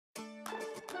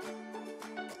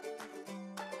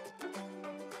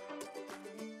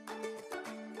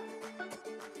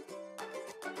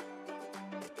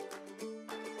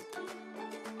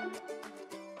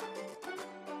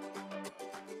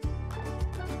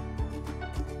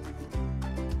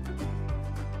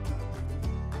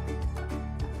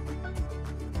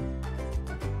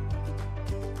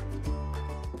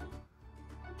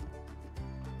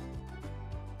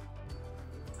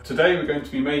Today we're going to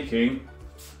be making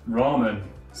ramen.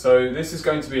 So this is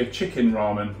going to be a chicken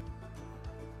ramen.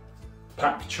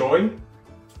 Pak choy,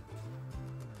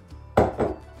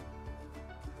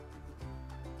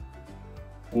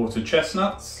 water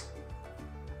chestnuts,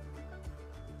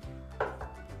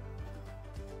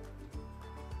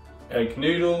 egg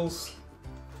noodles,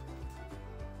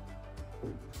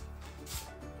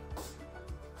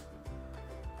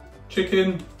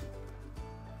 chicken,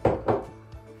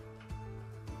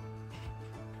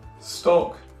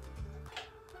 stock,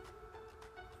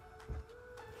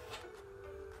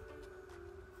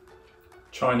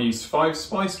 Chinese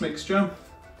 5-spice mixture,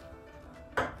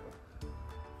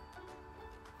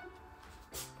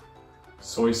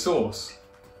 soy sauce,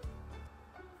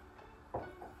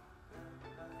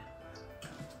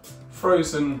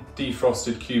 frozen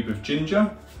defrosted cube of ginger,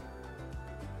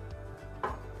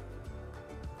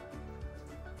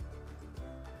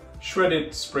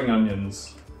 shredded spring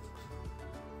onions,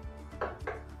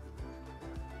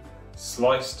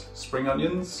 sliced spring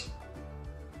onions,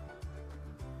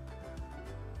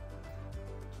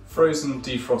 frozen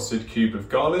defrosted cube of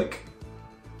garlic,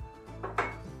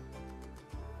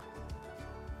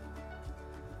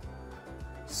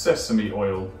 sesame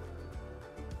oil,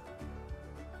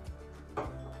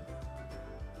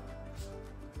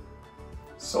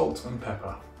 salt and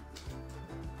pepper.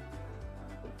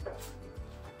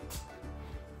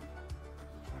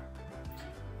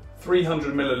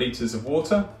 ,300 millilitres of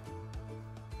water.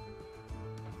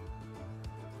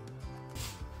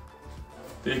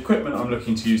 The equipment I'm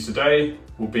looking to use today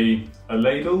will be a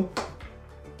ladle,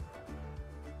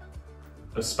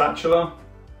 a spatula,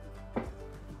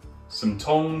 some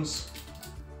tongs,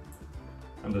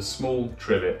 and a small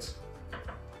trivet.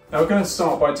 Now we're going to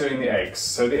start by doing the eggs.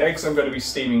 So the eggs I'm going to be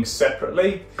steaming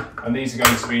separately, and these are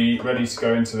going to be ready to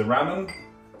go into the ramen.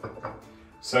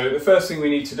 So the first thing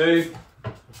we need to do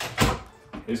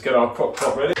is get our crock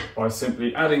pot ready by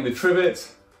simply adding the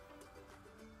trivet,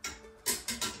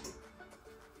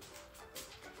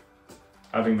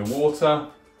 adding the water.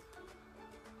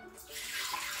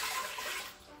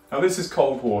 Now this is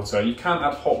cold water. You can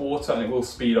add hot water and it will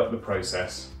speed up the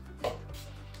process.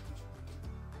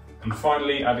 And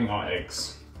finally adding our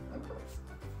eggs.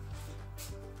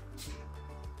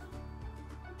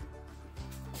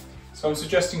 So I'm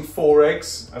suggesting 4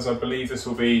 eggs, as I believe this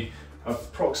will be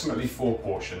approximately 4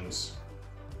 portions.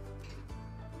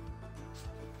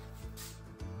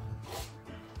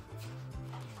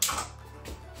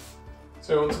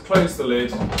 So I want to close the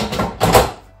lid,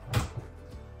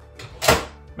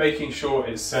 making sure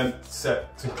it's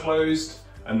set to closed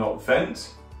and not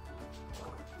vent.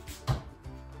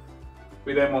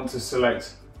 We then want to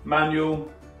select manual,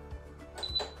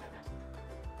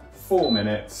 4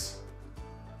 minutes,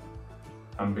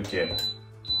 and begin.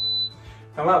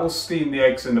 Now that will steam the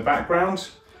eggs in the background,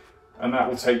 and that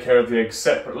will take care of the eggs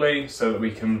separately so that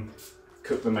we can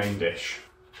cook the main dish.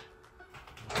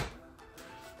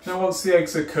 Now once the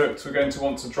eggs are cooked, we're going to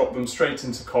want to drop them straight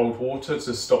into cold water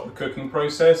to stop the cooking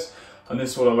process, and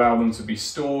this will allow them to be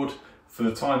stored for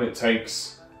the time it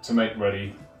takes to make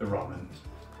ready the ramen.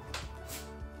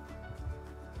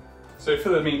 So for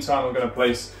the meantime, I'm going to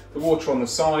place the water on the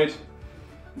side,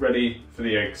 ready for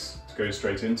the eggs to go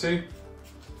straight into.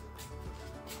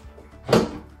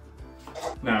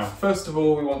 Now, first of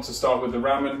all, we want to start with the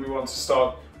ramen. We want to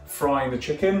start frying the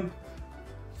chicken.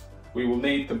 We will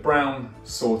need the brown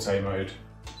saute mode.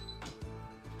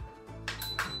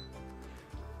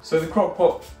 So the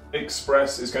Crockpot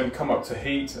Express is going to come up to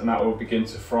heat and that will begin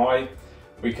to fry.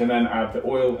 We can then add the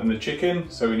oil and the chicken,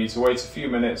 so we need to wait a few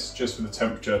minutes just for the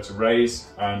temperature to raise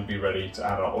and be ready to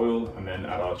add our oil and then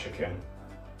add our chicken.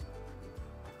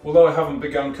 Although I haven't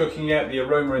begun cooking yet, the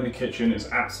aroma in the kitchen is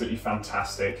absolutely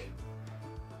fantastic.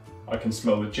 I can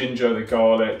smell the ginger, the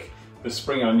garlic, the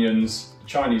spring onions, the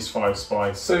Chinese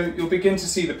 5-spice. So you'll begin to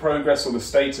see the progress or the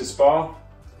status bar.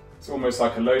 It's almost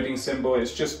like a loading symbol.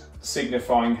 It's just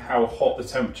signifying how hot the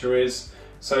temperature is.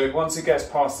 So once it gets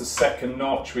past the 2nd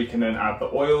notch, we can then add the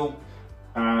oil.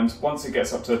 And once it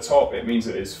gets up to the top, it means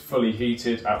it is fully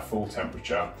heated at full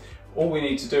temperature. All we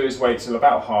need to do is wait till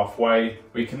about halfway.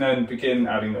 We can then begin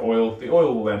adding the oil. The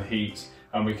oil will then heat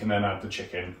and we can then add the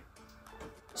chicken.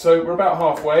 So we're about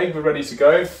halfway, we're ready to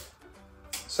go.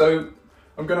 So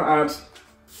I'm going to add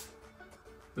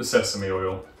the sesame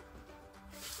oil.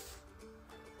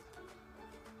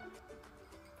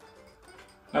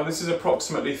 Now this is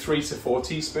approximately 3 to 4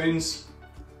 teaspoons.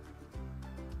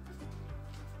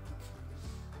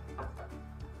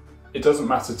 It doesn't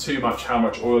matter too much how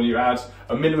much oil you add.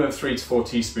 A minimum of 3 to 4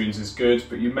 teaspoons is good,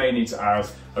 but you may need to add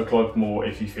a glug more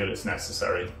if you feel it's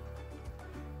necessary.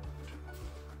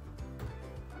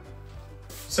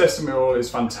 Sesame oil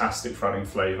is fantastic for adding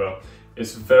flavour.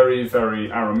 It's very, very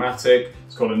aromatic.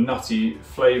 It's got a nutty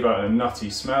flavour and a nutty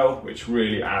smell, which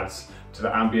really adds to the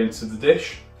ambience of the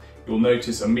dish. You'll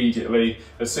notice immediately,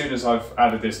 as soon as I've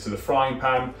added this to the frying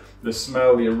pan, the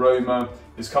smell, the aroma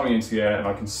is coming into the air and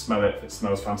I can smell it. It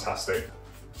smells fantastic.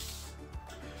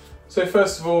 So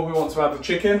first of all, we want to add the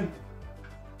chicken.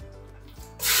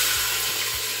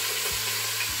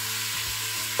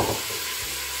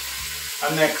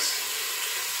 And next,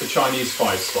 the Chinese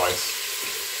five spice.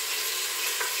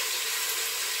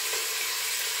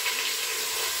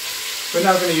 We're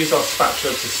now going to use our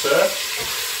spatula to stir.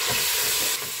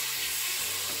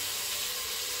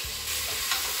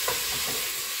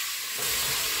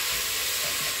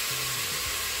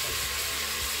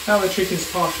 Now the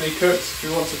chicken's partially cooked, we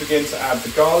want to begin to add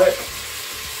the garlic.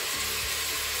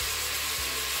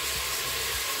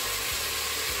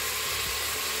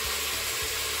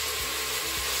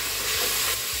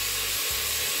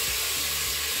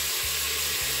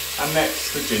 And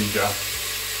next, the ginger.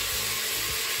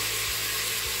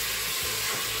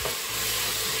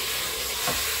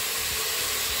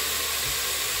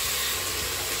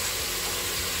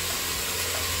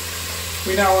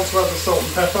 We now want to add the salt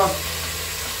and pepper.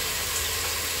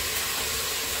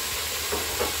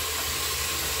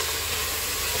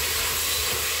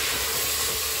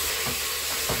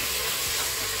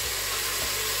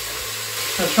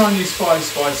 Now, Chinese five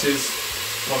spices,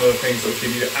 one of the things that will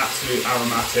give you the absolute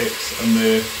aromatics and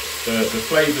the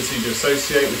flavours you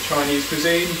associate with Chinese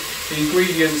cuisine. The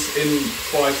ingredients in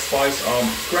five spice are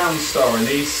ground star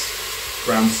anise,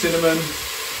 ground cinnamon,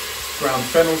 ground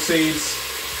fennel seeds,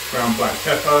 ground black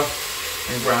pepper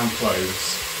and ground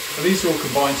cloves. And these are all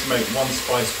combined to make one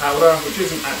spice powder, which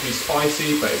isn't actually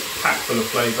spicy, but it's packed full of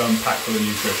flavour and packed full of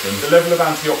nutrition. The level of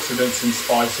antioxidants in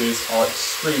spices are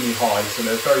extremely high, so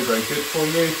they're very, very good for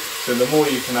you. So the more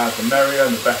you can add, the merrier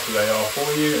and the better they are for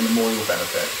you, and the more you'll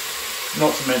benefit.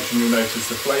 Not to mention, you'll notice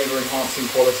the flavour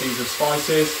enhancing qualities of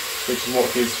spices, which is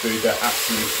what gives food their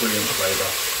absolute brilliant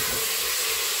flavour.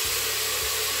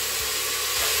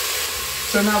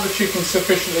 So now the chicken's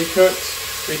sufficiently cooked,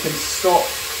 we can stop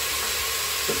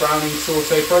the browning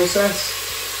sauté process.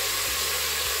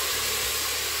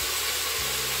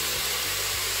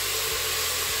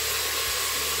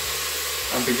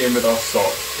 And begin with our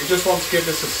stock. We just want to give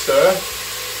this a stir.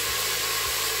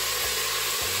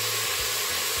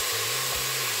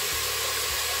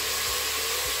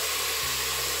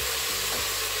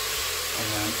 And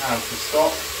then add the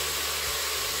stock.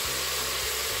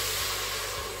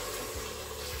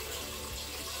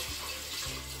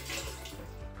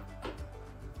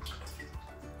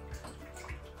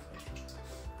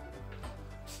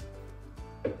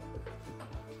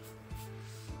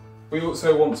 We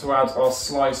also want to add our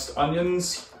sliced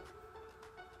onions.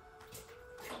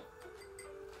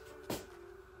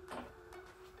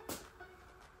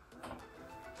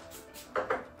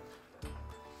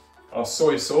 Our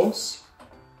soy sauce.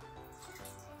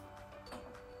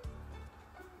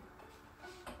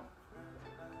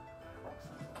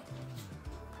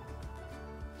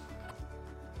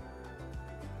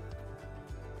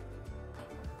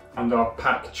 And our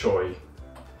pak choy.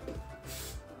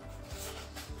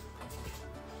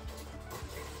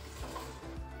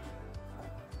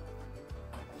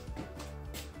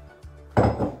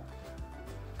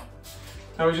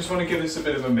 Now we just want to give this a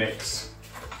bit of a mix,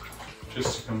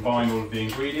 just to combine all of the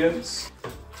ingredients.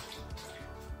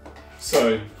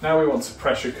 So now we want to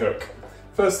pressure cook.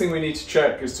 First thing we need to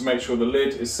check is to make sure the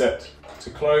lid is set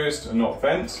to closed and not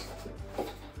vent.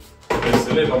 Place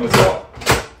the lid on the top,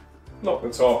 lock the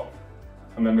top,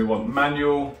 and then we want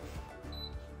manual.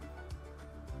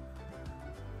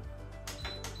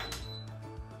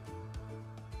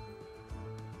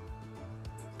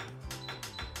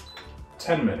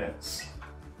 (10 minutes).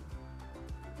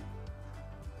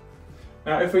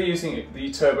 Now if we're using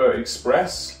the Turbo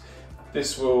Express,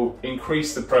 this will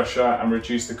increase the pressure and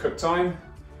reduce the cook time.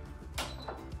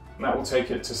 And that will take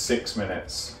it to 6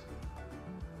 minutes.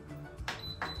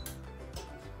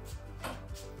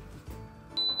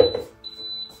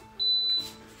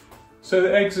 So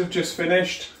the eggs have just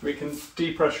finished. We can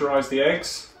depressurize the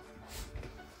eggs.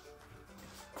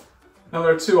 Now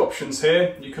there are two options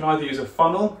here. You can either use a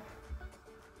funnel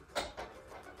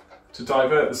to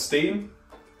divert the steam,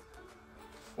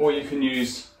 or you can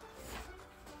use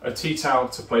a tea towel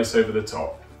to place over the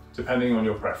top, depending on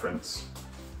your preference.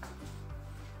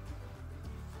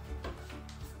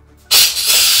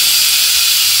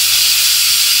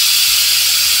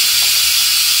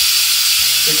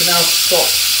 We can now stop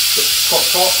the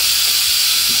Crockpot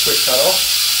and switch that off.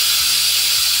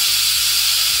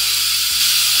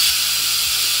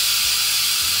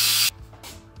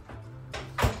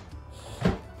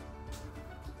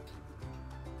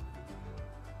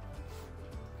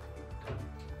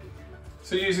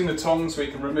 So using the tongs, we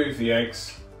can remove the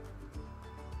eggs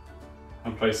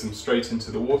and place them straight into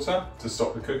the water to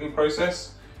stop the cooking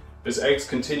process. As eggs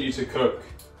continue to cook,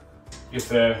 if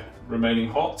they're remaining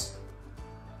hot,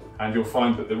 and you'll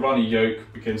find that the runny yolk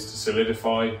begins to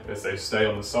solidify as they stay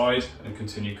on the side and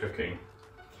continue cooking.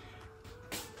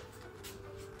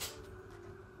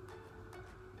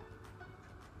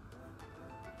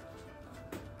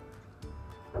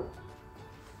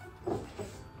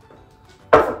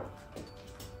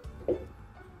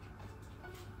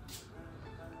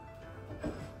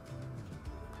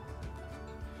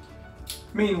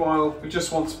 Meanwhile, we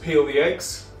just want to peel the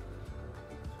eggs.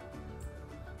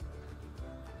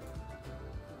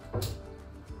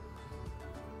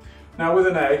 Now with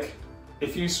an egg,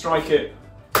 if you strike it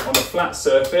on a flat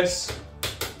surface,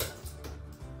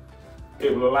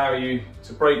 it will allow you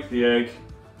to break the egg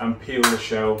and peel the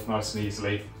shell nice and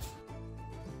easily.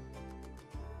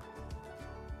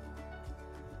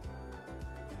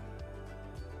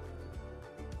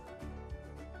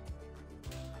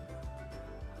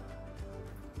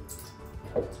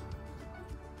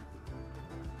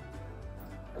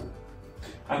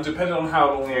 And depending on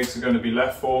how long the eggs are going to be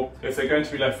left for, if they're going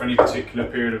to be left for any particular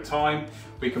period of time,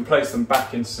 we can place them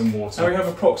back into some water. Now we have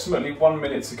approximately 1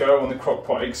 minute to go on the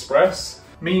Crockpot Express.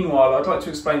 Meanwhile, I'd like to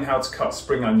explain how to cut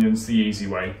spring onions the easy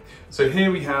way. So here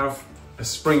we have a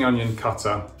spring onion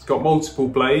cutter. It's got multiple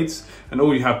blades, and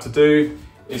all you have to do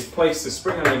is place the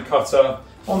spring onion cutter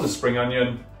on the spring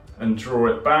onion and draw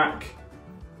it back.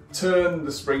 Turn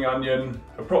the spring onion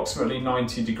approximately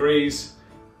 90 degrees.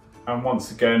 And once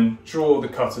again, draw the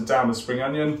cutter down the spring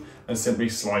onion and simply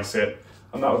slice it.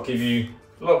 And that will give you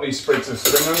lovely sprigs of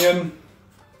spring onion.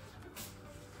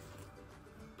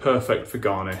 Perfect for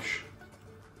garnish.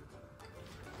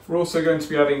 We're also going to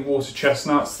be adding water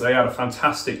chestnuts. They add a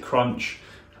fantastic crunch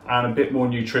and a bit more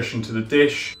nutrition to the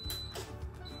dish.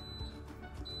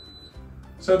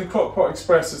 So the Crockpot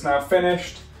Express is now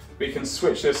finished. We can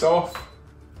switch this off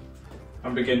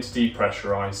and begin to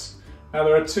depressurise. Now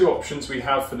there are two options we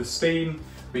have for the steam.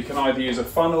 We can either use a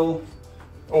funnel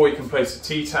or we can place a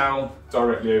tea towel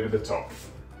directly over the top.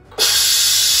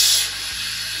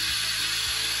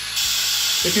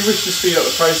 If you wish to speed up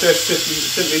the process,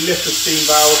 simply lift the steam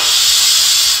valve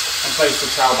and place the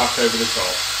towel back over the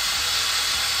top.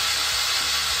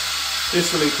 This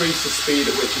will increase the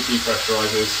speed at which it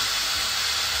depressurises.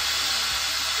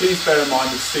 Please bear in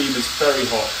mind the steam is very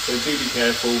hot, so do be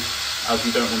careful as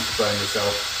you don't want to burn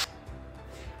yourself.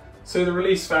 So the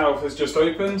release valve has just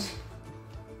opened,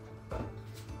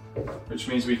 which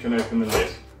means we can open the lid.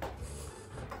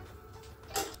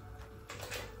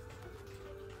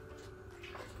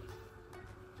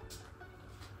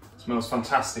 Smells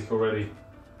fantastic already.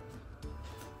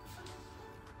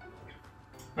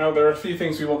 Now there are a few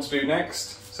things we want to do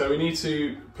next. So we need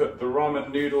to put the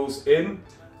ramen noodles in.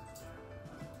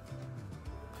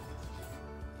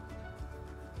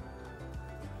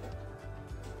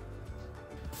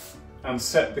 And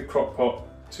set the Crockpot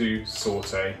to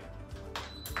saute,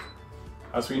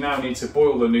 as we now need to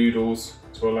boil the noodles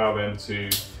to allow them to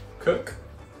cook.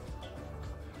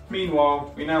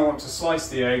 Meanwhile, we now want to slice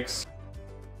the eggs.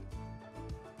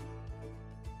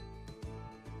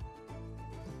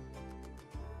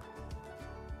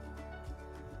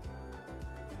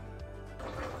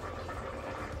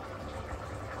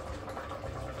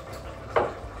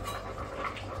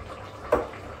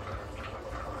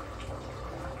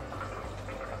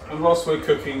 And whilst we're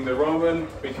cooking the ramen,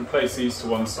 we can place these to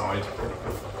one side.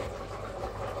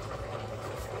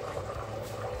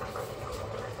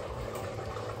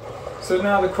 So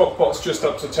now the Crockpot's just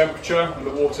up to temperature and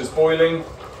the water's boiling,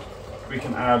 we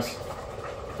can add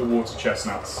the water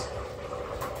chestnuts.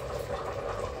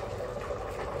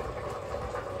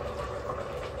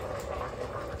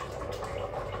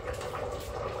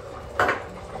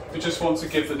 We just want to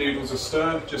give the noodles a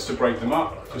stir, just to break them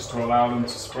up, just to allow them to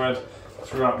spread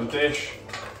throughout the dish.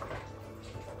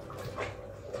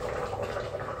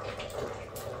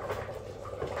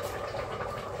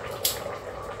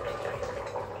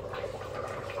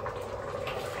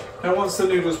 Now once the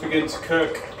noodles begin to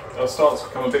cook, they'll start to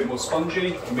become a bit more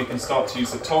spongy and we can start to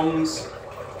use the tongs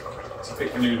to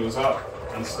pick the noodles up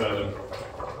and stir them.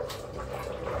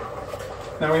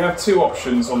 Now we have two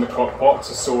options on the Crockpot,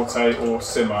 to saute or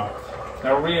simmer.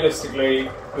 Now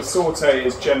realistically, the saute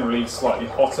is generally slightly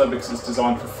hotter because it's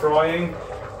designed for frying,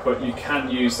 but you can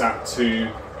use that to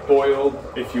boil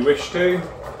if you wish to.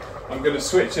 I'm going to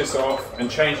switch this off and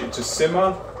change it to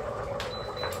simmer.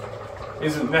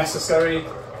 Isn't necessary,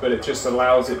 but it just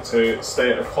allows it to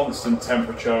stay at a constant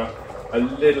temperature, a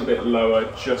little bit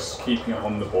lower, just keeping it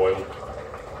on the boil.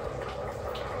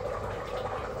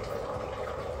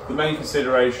 main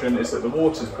consideration is that the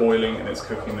water's boiling and it's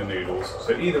cooking the noodles.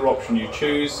 So either option you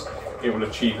choose, it will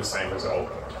achieve the same result.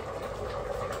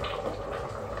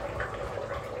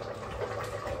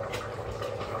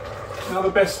 Now the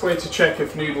best way to check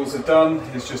if noodles are done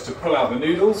is just to pull out the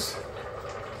noodles,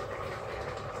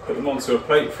 put them onto a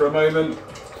plate for a moment,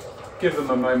 give them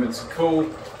a moment to cool.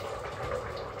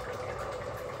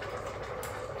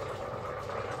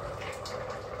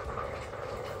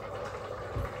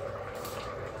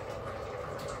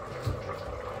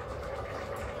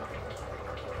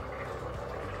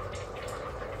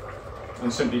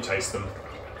 And simply taste them.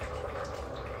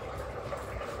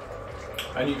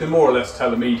 And you can more or less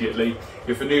tell immediately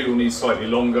if a noodle needs slightly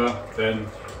longer, then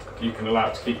you can allow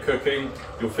it to keep cooking.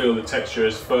 You'll feel the texture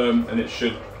is firm and it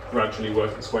should gradually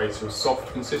work its way to a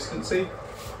soft consistency.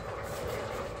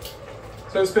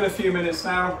 So it's been a few minutes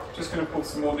now, just going to pull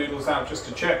some more noodles out just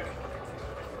to check.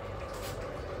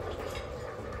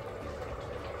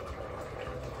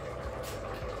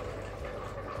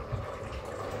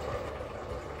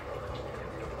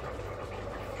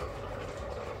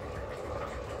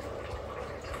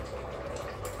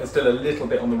 There's still a little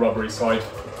bit on the rubbery side.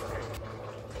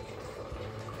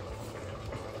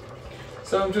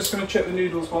 So I'm just going to check the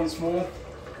noodles once more.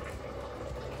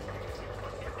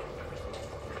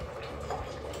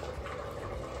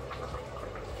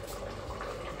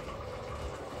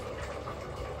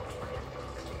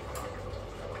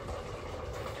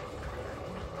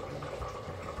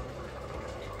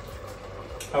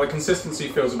 Now the consistency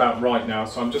feels about right now,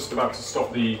 so I'm just about to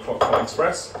stop the Crockpot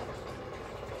Express.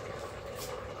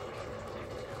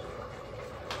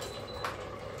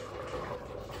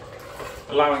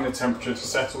 Allowing the temperature to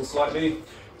settle slightly.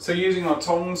 So using our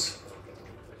tongs,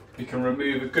 we can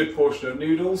remove a good portion of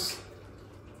noodles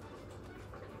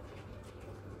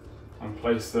and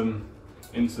place them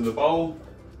into the bowl.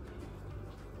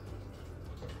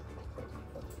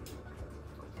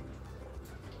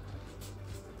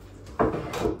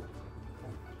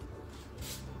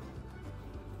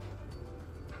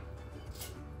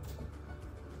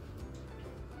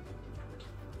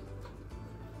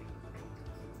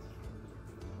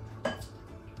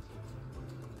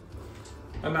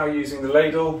 And now using the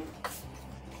ladle,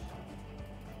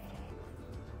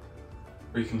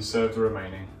 we can serve the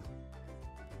remaining.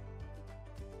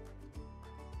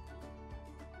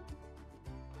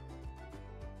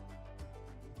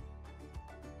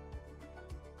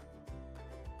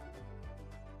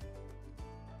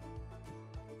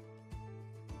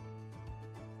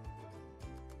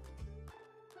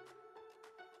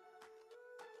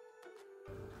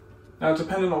 Now,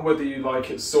 depending on whether you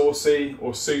like it saucy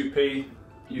or soupy,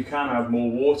 you can add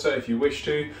more water if you wish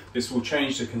to. This will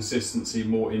change the consistency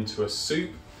more into a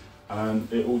soup, and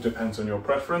it all depends on your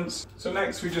preference. So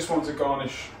next we just want to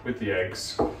garnish with the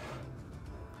eggs.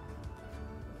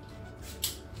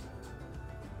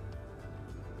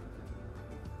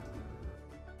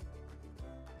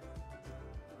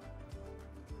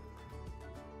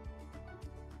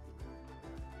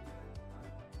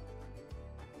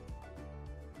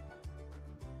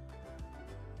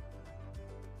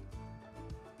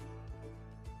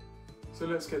 So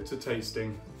let's get to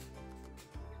tasting.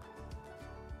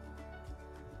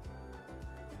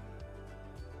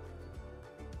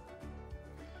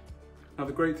 Now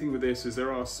the great thing with this is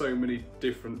there are so many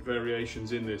different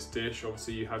variations in this dish.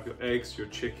 Obviously you have your eggs, your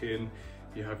chicken,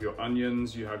 you have your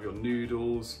onions, you have your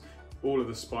noodles. All of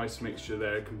the spice mixture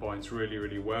there combines really,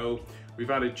 really well.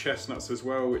 We've added chestnuts as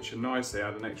well, which are nice. They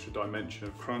add an extra dimension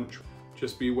of crunch.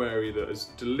 Just be wary that as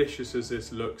delicious as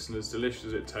this looks and as delicious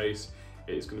as it tastes,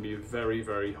 it's going to be very,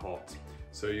 very hot.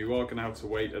 So you are going to have to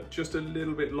wait just a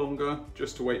little bit longer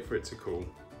just to wait for it to cool.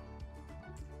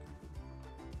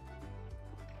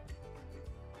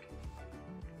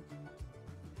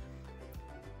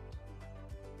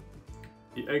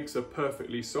 The eggs are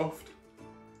perfectly soft.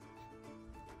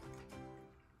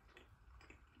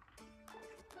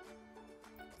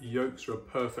 The yolks are a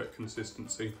perfect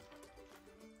consistency.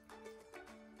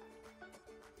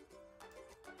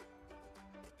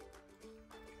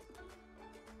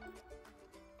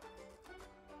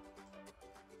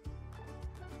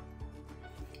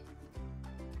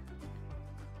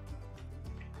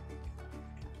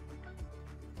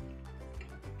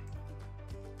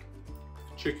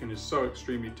 Chicken is so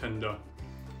extremely tender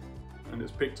and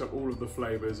it's picked up all of the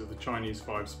flavours of the Chinese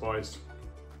 5-spice.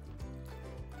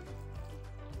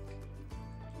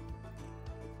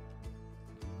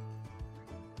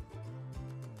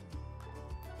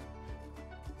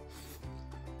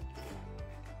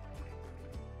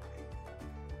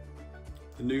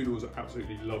 The noodles are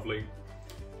absolutely lovely.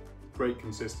 great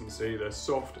consistency. They're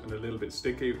soft and a little bit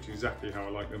sticky, which is exactly how I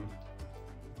like them.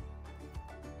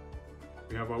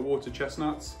 We have our water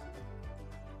chestnuts.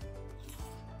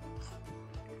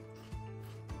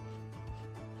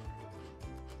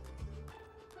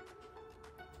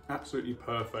 Absolutely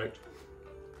perfect.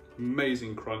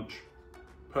 Amazing crunch.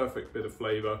 Perfect bit of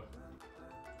flavour.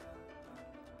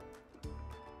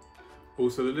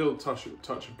 Also the little touch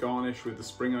of garnish with the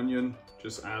spring onion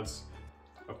just adds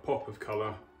a pop of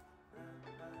colour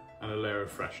and a layer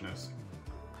of freshness.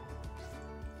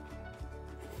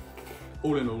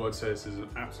 All in all, I'd say this is an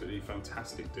absolutely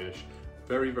fantastic dish.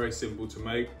 Very, very simple to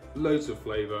make, loads of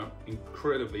flavour,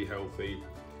 incredibly healthy,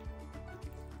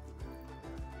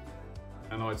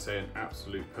 and I'd say an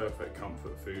absolute perfect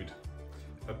comfort food.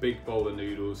 A big bowl of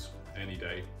noodles any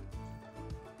day.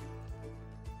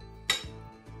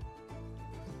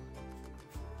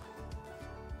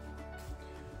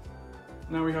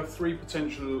 Now we have 3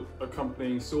 potential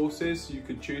accompanying sauces you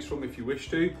could choose from if you wish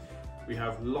to. We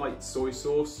have light soy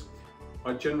sauce.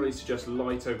 I generally suggest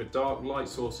light over dark. Light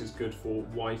sauce is good for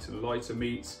white and lighter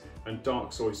meats, and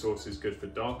dark soy sauce is good for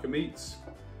darker meats.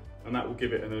 And that will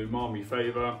give it an umami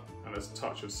flavour and a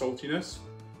touch of saltiness.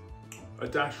 A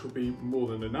dash will be more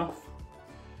than enough.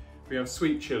 We have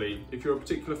sweet chilli. If you're a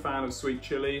particular fan of sweet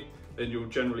chilli, then you'll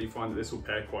generally find that this will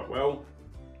pair quite well.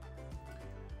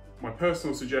 My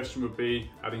personal suggestion would be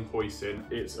adding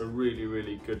hoisin. It's a really,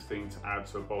 really good thing to add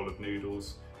to a bowl of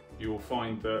noodles. You will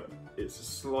find that it's a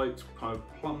slight kind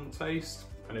of plum taste,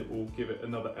 and it will give it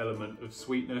another element of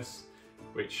sweetness,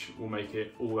 which will make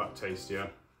it all that tastier.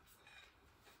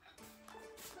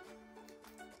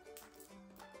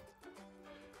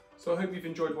 So I hope you've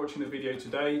enjoyed watching the video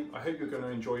today. I hope you're going to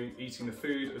enjoy eating the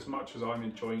food as much as I'm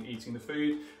enjoying eating the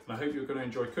food, and I hope you're going to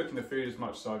enjoy cooking the food as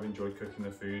much as I've enjoyed cooking the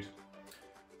food.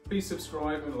 Please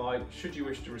subscribe and like. Should you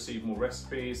wish to receive more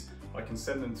recipes, I can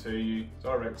send them to you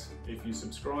direct if you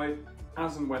subscribe,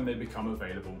 as and when they become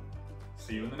available.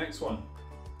 See you in the next one.